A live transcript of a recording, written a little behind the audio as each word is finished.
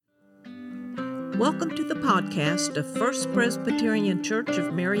Welcome to the podcast of First Presbyterian Church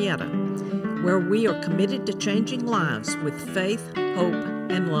of Marietta, where we are committed to changing lives with faith, hope,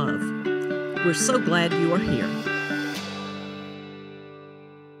 and love. We're so glad you are here.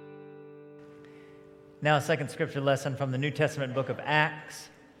 Now a second scripture lesson from the New Testament book of Acts.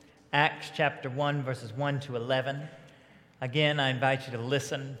 Acts chapter 1, verses 1 to 11. Again, I invite you to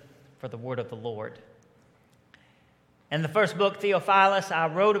listen for the word of the Lord. In the first book, Theophilus, I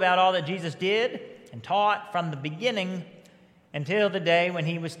wrote about all that Jesus did and taught from the beginning until the day when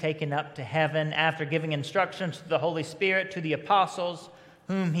he was taken up to heaven after giving instructions to the Holy Spirit to the apostles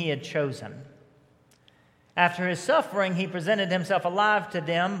whom he had chosen. After his suffering, he presented himself alive to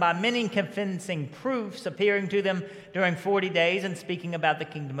them by many convincing proofs, appearing to them during 40 days and speaking about the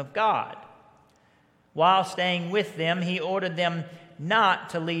kingdom of God. While staying with them, he ordered them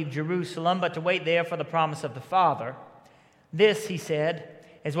not to leave Jerusalem, but to wait there for the promise of the Father. This, he said,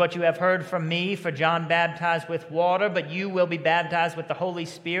 is what you have heard from me, for John baptized with water, but you will be baptized with the Holy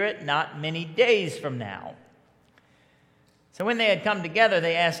Spirit not many days from now. So when they had come together,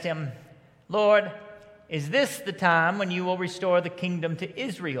 they asked him, Lord, is this the time when you will restore the kingdom to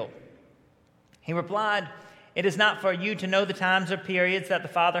Israel? He replied, it is not for you to know the times or periods that the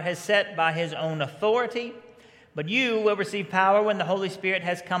Father has set by his own authority, but you will receive power when the Holy Spirit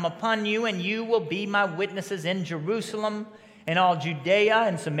has come upon you, and you will be my witnesses in Jerusalem, in all Judea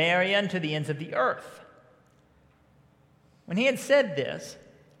and Samaria, and to the ends of the earth. When he had said this,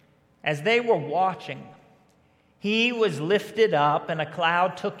 as they were watching, he was lifted up, and a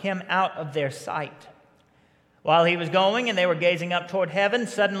cloud took him out of their sight. While he was going and they were gazing up toward heaven,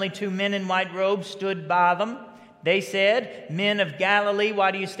 suddenly two men in white robes stood by them. They said, Men of Galilee,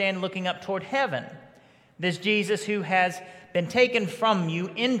 why do you stand looking up toward heaven? This Jesus who has been taken from you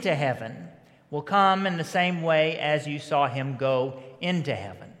into heaven will come in the same way as you saw him go into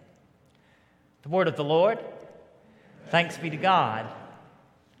heaven. The word of the Lord. Thanks be to God.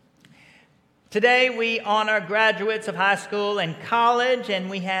 Today we honor graduates of high school and college, and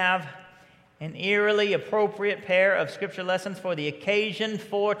we have an eerily appropriate pair of scripture lessons for the occasion.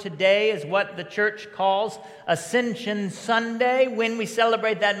 For today is what the church calls Ascension Sunday, when we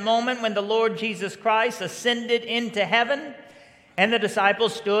celebrate that moment when the Lord Jesus Christ ascended into heaven, and the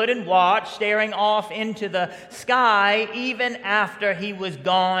disciples stood and watched, staring off into the sky, even after he was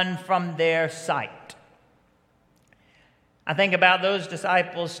gone from their sight. I think about those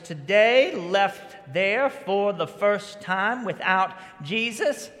disciples today, left there for the first time without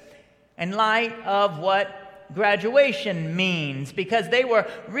Jesus, in light of what graduation means, because they were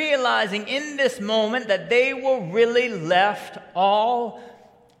realizing in this moment that they were really left all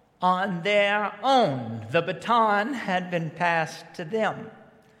on their own. The baton had been passed to them.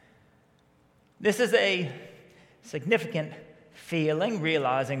 This is a significant feeling,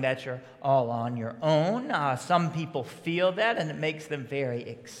 realizing that you're all on your own. Some people feel that, and it makes them very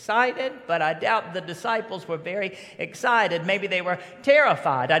excited, but I doubt the disciples were very excited. Maybe they were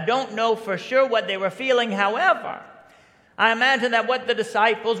terrified. I don't know for sure what they were feeling. However, I imagine that what the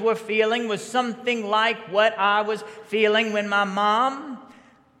disciples were feeling was something like what I was feeling when my mom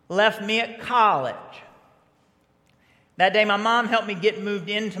left me at college. That day, my mom helped me get moved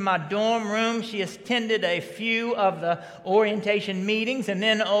into my dorm room. She attended a few of the orientation meetings, and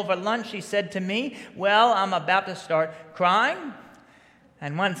then over lunch she said to me, well, I'm about to start crying,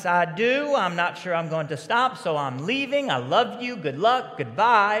 and once I do, I'm not sure I'm going to stop, so I'm leaving. I love you. Good luck.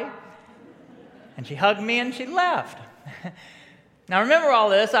 Goodbye. And she hugged me and she left. Now, I remember all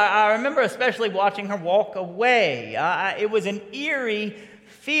this. I remember especially watching her walk away. It was an eerie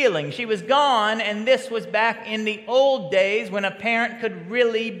feeling. She was gone, and this was back in the old days when a parent could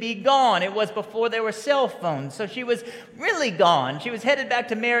really be gone. It was before there were cell phones, so she was really gone. She was headed back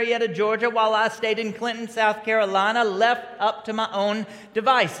to Marietta, Georgia, while I stayed in Clinton, South Carolina, left up to my own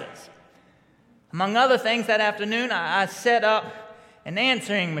devices. Among other things, that afternoon, I set up an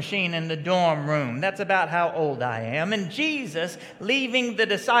answering machine in the dorm room. That's about how old I am. And Jesus leaving the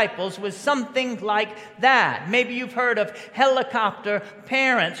disciples was something like that. Maybe you've heard of helicopter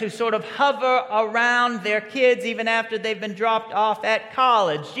parents who sort of hover around their kids even after they've been dropped off at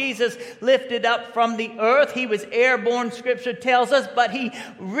college. Jesus lifted up from the earth. He was airborne, Scripture tells us, but he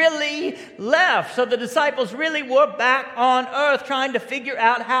really left. So the disciples really were back on earth trying to figure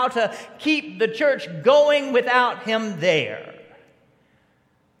out how to keep the church going without him there.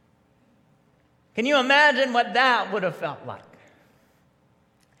 Can you imagine what that would have felt like?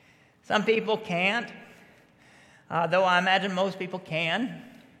 Some people can't, though I imagine most people can.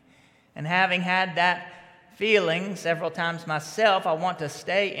 And having had that feeling several times myself, I want to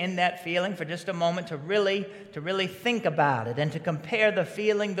stay in that feeling for just a moment to really think about it and to compare the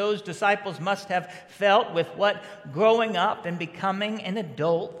feeling those disciples must have felt with what growing up and becoming an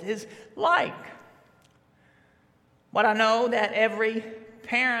adult is like. What I know that every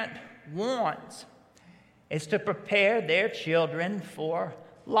parent wants is to prepare their children for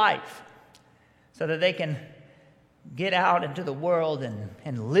life so that they can get out into the world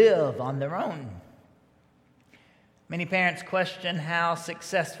and live on their own. Many parents question how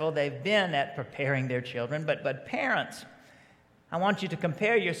successful they've been at preparing their children, but parents, I want you to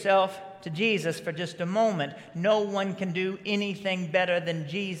compare yourself to Jesus for just a moment. No one can do anything better than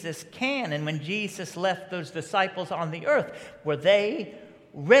Jesus can. And when Jesus left those disciples on the earth, were they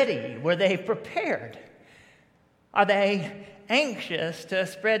ready? Were they prepared? Are they anxious to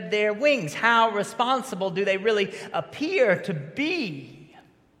spread their wings? How responsible do they really appear to be?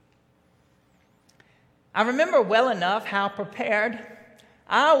 I remember well enough how prepared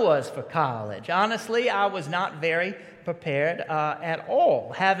I was for college. Honestly, I was not very prepared at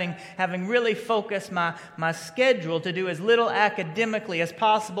all, having really focused my schedule to do as little academically as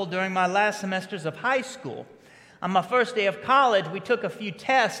possible during my last semesters of high school. On my first day of college, we took a few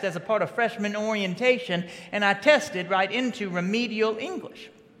tests as a part of freshman orientation, and I tested right into remedial English.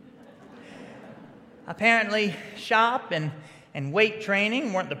 Apparently, shop and weight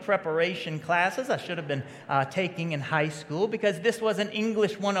training weren't the preparation classes I should have been taking in high school, because this wasn't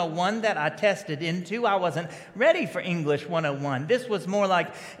English 101 that I tested into. I wasn't ready for English 101. This was more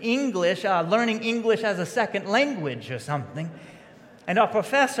like English, learning English as a second language or something. And our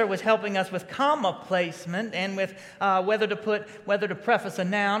professor was helping us with comma placement and with whether to preface a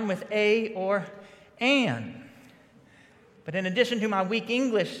noun with a or an. But in addition to my weak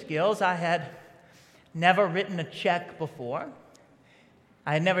English skills, I had never written a check before.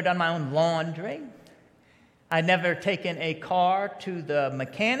 I had never done my own laundry. I'd never taken a car to the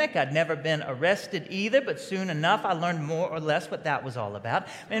mechanic. I'd never been arrested either, but soon enough I learned more or less what that was all about.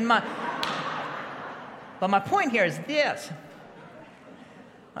 But my point here is this.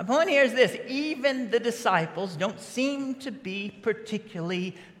 Even the disciples don't seem to be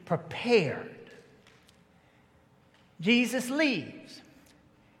particularly prepared. Jesus leaves,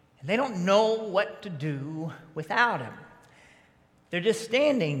 and they don't know what to do without him. They're just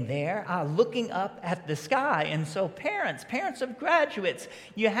standing there looking up at the sky. And so parents of graduates,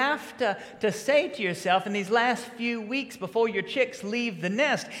 you have to say to yourself in these last few weeks before your chicks leave the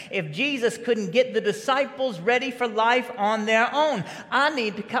nest, if Jesus couldn't get the disciples ready for life on their own, I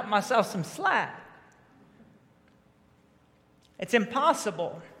need to cut myself some slack. It's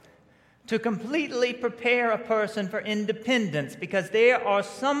impossible to completely prepare a person for independence, because there are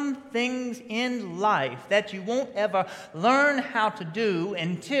some things in life that you won't ever learn how to do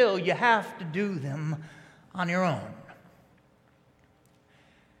until you have to do them on your own.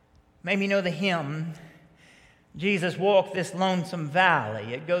 Maybe you know the hymn, Jesus Walked This Lonesome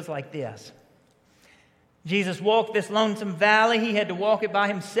Valley. It goes like this. Jesus walked this lonesome valley. He had to walk it by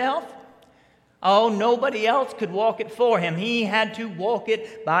himself. Oh, nobody else could walk it for him. He had to walk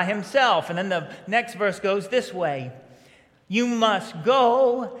it by himself. And then the next verse goes this way. You must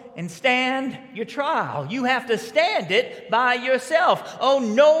go and stand your trial. You have to stand it by yourself. Oh,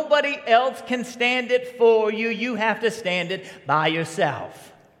 nobody else can stand it for you. You have to stand it by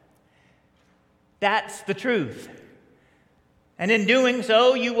yourself. That's the truth. And in doing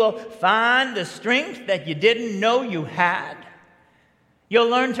so, you will find the strength that you didn't know you had. You'll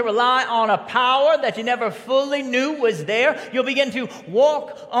learn to rely on a power that you never fully knew was there. You'll begin to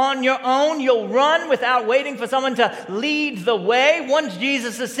walk on your own. You'll run without waiting for someone to lead the way. Once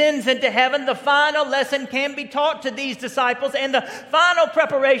Jesus ascends into heaven, the final lesson can be taught to these disciples, and the final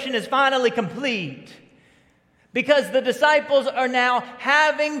preparation is finally complete. Because the disciples are now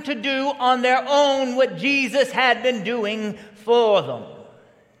having to do on their own what Jesus had been doing for them.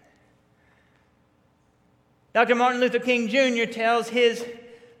 Dr. Martin Luther King Jr. tells his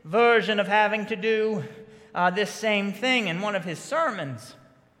version of having to do this same thing in one of his sermons.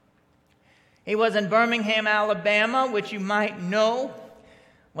 He was in Birmingham, Alabama, which you might know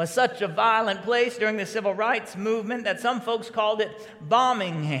was such a violent place during the civil rights movement that some folks called it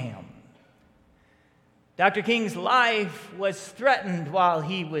Bombingham. Dr. King's life was threatened while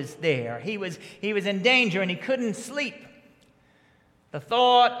he was there. He was in danger and he couldn't sleep. The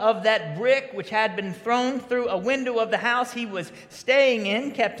thought of that brick which had been thrown through a window of the house he was staying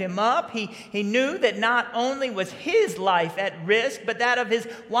in kept him up. He knew that not only was his life at risk, but that of his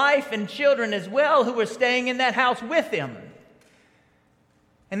wife and children as well, who were staying in that house with him.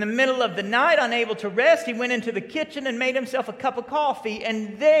 In the middle of the night, unable to rest, he went into the kitchen and made himself a cup of coffee,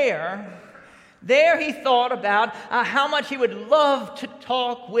 and there There he thought about how much he would love to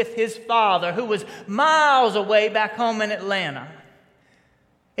talk with his father, who was miles away back home in Atlanta.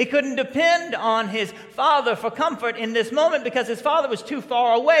 He couldn't depend on his father for comfort in this moment because his father was too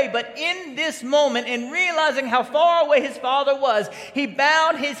far away. But in this moment, in realizing how far away his father was, he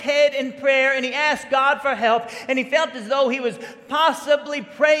bowed his head in prayer and he asked God for help. And he felt as though he was possibly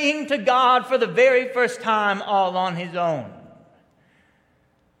praying to God for the very first time all on his own.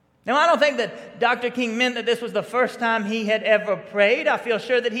 Now, I don't think that Dr. King meant that this was the first time he had ever prayed. I feel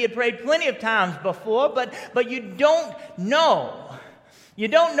sure that he had prayed plenty of times before, but you don't know. You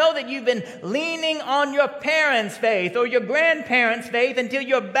don't know that you've been leaning on your parents' faith or your grandparents' faith until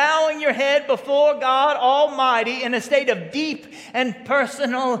you're bowing your head before God Almighty in a state of deep and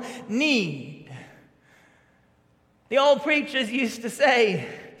personal need. The old preachers used to say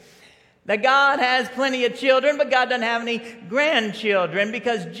that God has plenty of children, but God doesn't have any grandchildren,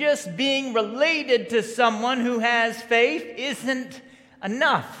 because just being related to someone who has faith isn't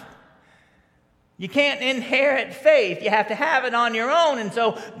enough. You can't inherit faith. You have to have it on your own. And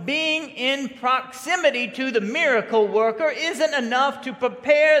so being in proximity to the miracle worker isn't enough to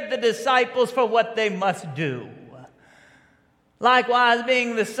prepare the disciples for what they must do. Likewise,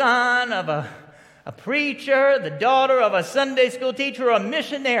 being the son of a preacher, the daughter of a Sunday school teacher, or a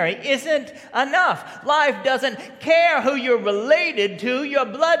missionary isn't enough. Life doesn't care who you're related to. Your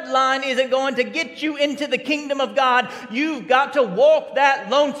bloodline isn't going to get you into the kingdom of God. You've got to walk that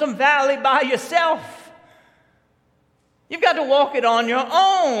lonesome valley by yourself. You've got to walk it on your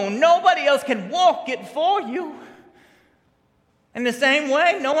own. Nobody else can walk it for you. In the same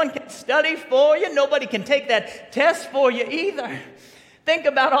way, no one can study for you. Nobody can take that test for you either. Think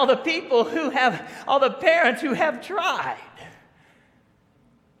about all the parents who have tried.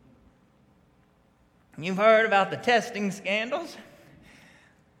 You've heard about the testing scandals.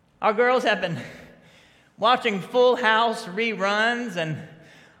 Our girls have been watching Full House reruns, and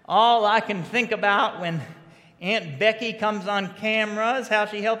all I can think about when Aunt Becky comes on camera is how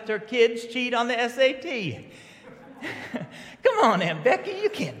she helped her kids cheat on the SAT. Come on, Aunt Becky, you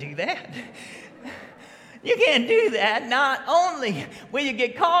can't do that. You can't do that. Not only will you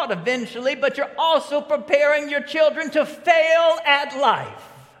get caught eventually, but you're also preparing your children to fail at life.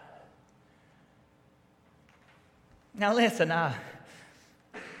 Now listen, I've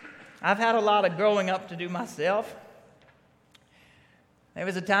had a lot of growing up to do myself. There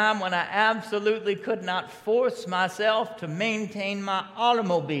was a time when I absolutely could not force myself to maintain my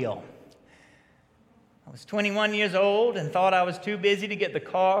automobile. I was 21 years old and thought I was too busy to get the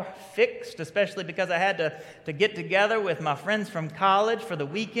car fixed, especially because I had to get together with my friends from college for the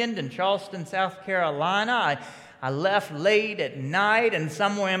weekend in Charleston, South Carolina. I left late at night, and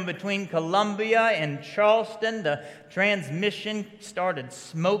somewhere in between Columbia and Charleston, the transmission started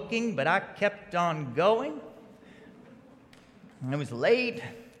smoking, but I kept on going. And it was late.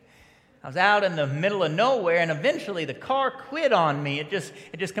 I was out in the middle of nowhere, and eventually the car quit on me. It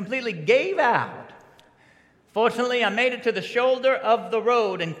just completely gave out. Fortunately, I made it to the shoulder of the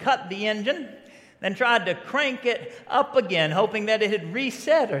road and cut the engine, then tried to crank it up again, hoping that it had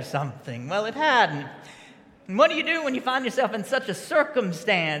reset or something. Well, it hadn't. And what do you do when you find yourself in such a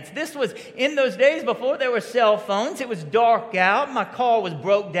circumstance? This was in those days before there were cell phones. It was dark out. My car was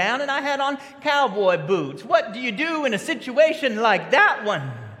broke down, and I had on cowboy boots. What do you do in a situation like that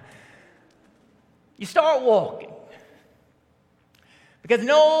one? You start walking, because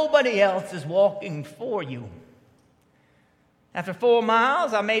nobody else is walking for you. After 4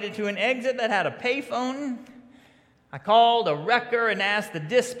 miles, I made it to an exit that had a payphone. I called a wrecker and asked the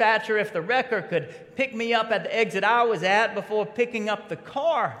dispatcher if the wrecker could pick me up at the exit I was at before picking up the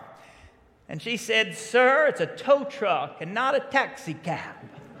car. And she said, "Sir, it's a tow truck and not a taxi cab."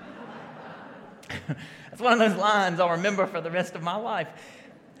 That's one of those lines I'll remember for the rest of my life.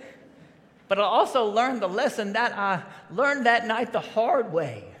 But I also learned the lesson that I learned that night the hard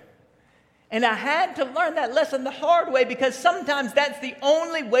way. And I had to learn that lesson the hard way, because sometimes that's the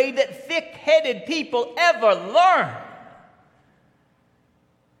only way that thick-headed people ever learn.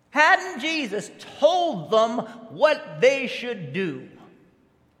 Hadn't Jesus told them what they should do?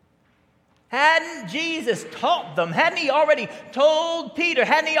 Hadn't Jesus taught them? Hadn't he already told Peter?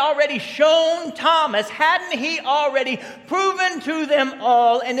 Hadn't he already shown Thomas? Hadn't he already proven to them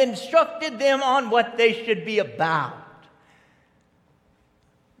all and instructed them on what they should be about?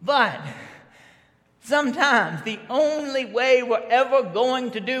 But sometimes the only way we're ever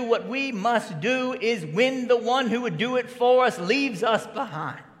going to do what we must do is when the one who would do it for us leaves us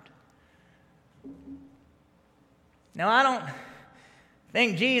behind. Now, I don't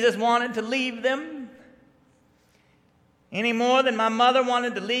think Jesus wanted to leave them. any more than my mother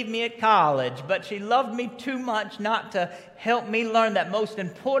wanted to leave me at college, but she loved me too much not to help me learn that most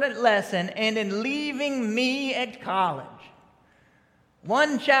important lesson. And in leaving me at college,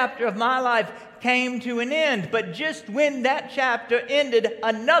 one chapter of my life came to an end, but just when that chapter ended,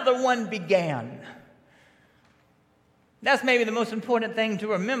 another one began. That's maybe the most important thing to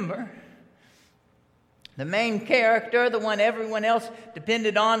remember. The main character, the one everyone else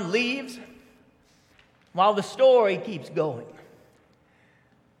depended on, leaves while the story keeps going.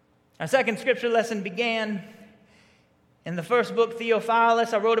 Our second scripture lesson began in the first book,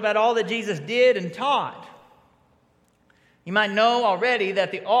 Theophilus. I wrote about all that Jesus did and taught. You might know already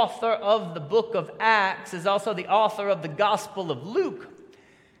that the author of the book of Acts is also the author of the Gospel of Luke.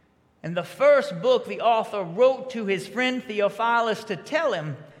 In the first book, the author wrote to his friend Theophilus to tell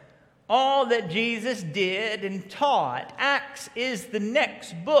him all that Jesus did and taught. Acts is the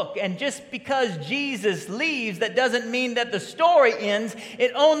next book, and just because Jesus leaves, that doesn't mean that the story ends.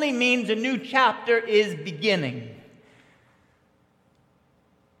 It only means a new chapter is beginning.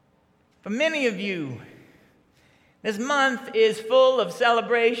 For many of you, this month is full of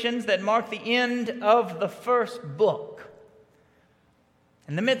celebrations that mark the end of the first book.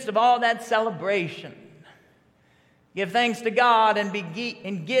 In the midst of all that celebration, give thanks to God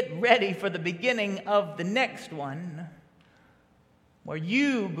and get ready for the beginning of the next one, where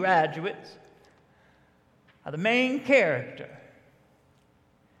you, graduates, are the main character.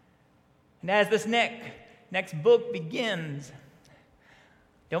 And as this next book begins,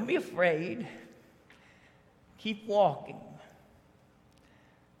 don't be afraid. Keep walking.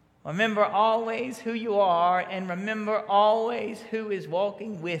 Remember always who you are, and remember always who is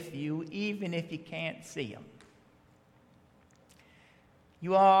walking with you, even if you can't see him.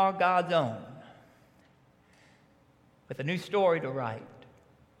 You are God's own, with a new story to write.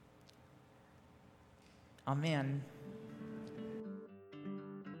 Amen.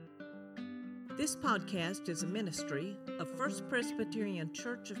 This podcast is a ministry of First Presbyterian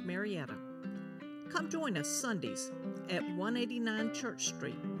Church of Marietta. Come join us Sundays at 189 Church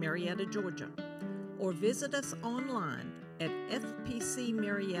Street, Marietta, Georgia, or visit us online at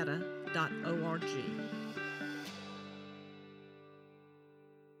fpcmarietta.org.